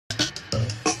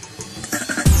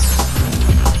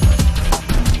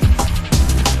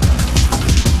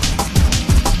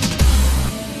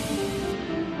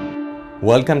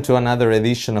Welcome to another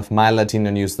edition of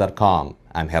MyLatinoNews.com.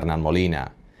 I'm Hernan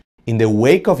Molina. In the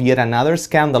wake of yet another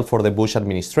scandal for the Bush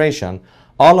administration,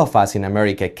 all of us in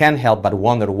America can't help but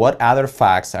wonder what other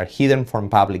facts are hidden from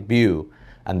public view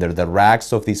under the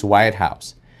rags of this White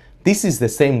House. This is the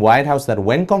same White House that,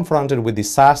 when confronted with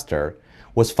disaster,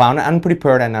 was found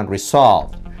unprepared and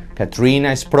unresolved. Katrina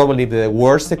is probably the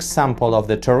worst example of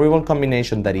the terrible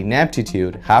combination that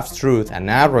ineptitude, half-truth, and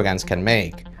arrogance can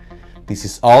make. This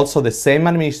is also the same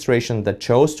administration that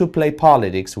chose to play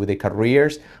politics with the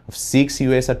careers of 6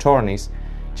 U.S. attorneys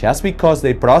just because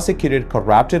they prosecuted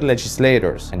corrupted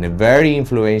legislators and a very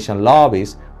influential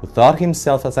lobbyist who thought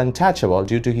himself as untouchable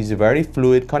due to his very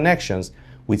fluid connections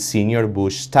with senior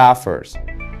Bush staffers.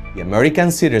 The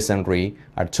American citizenry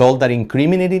are told that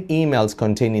incriminating emails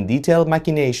containing detailed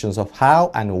machinations of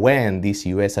how and when these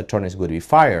U.S. attorneys would be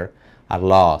fired are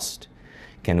lost.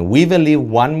 Can we believe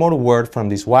one more word from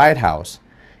this White House?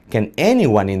 Can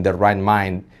anyone in their right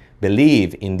mind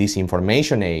believe in this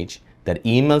information age that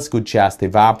emails could just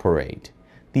evaporate?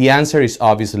 The answer is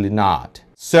obviously not.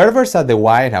 Servers at the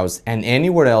White House and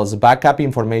anywhere else back up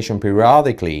information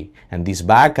periodically, and these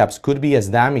backups could be as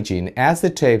damaging as the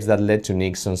tapes that led to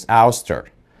Nixon's ouster.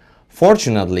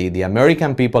 Fortunately, the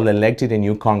American people elected a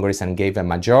new Congress and gave a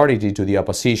majority to the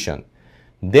opposition.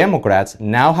 Democrats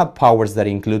now have powers that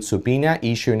include subpoena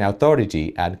issuing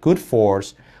authority and could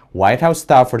force White House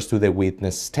staffers to the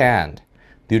witness stand.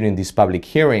 During these public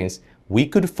hearings, we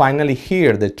could finally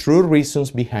hear the true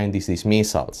reasons behind these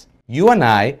dismissals. You and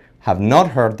I have not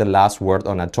heard the last word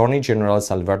on Attorney General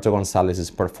Alberto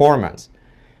Gonzalez's performance.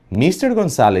 Mr.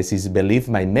 Gonzalez is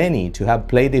believed by many to have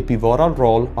played a pivotal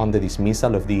role on the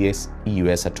dismissal of these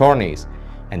U.S. attorneys,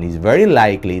 and it's very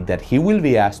likely that he will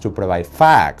be asked to provide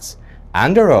facts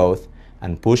under oath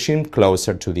and push him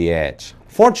closer to the edge.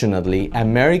 Fortunately,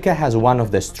 America has one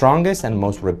of the strongest and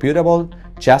most reputable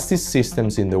justice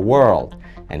systems in the world,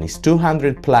 and its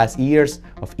 200+ years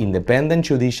of independent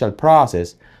judicial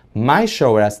process might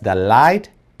show us that light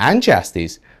and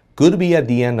justice could be at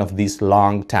the end of this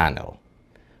long tunnel.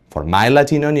 For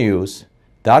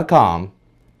MyLatinoNews.com,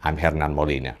 I'm Hernan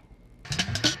Molina.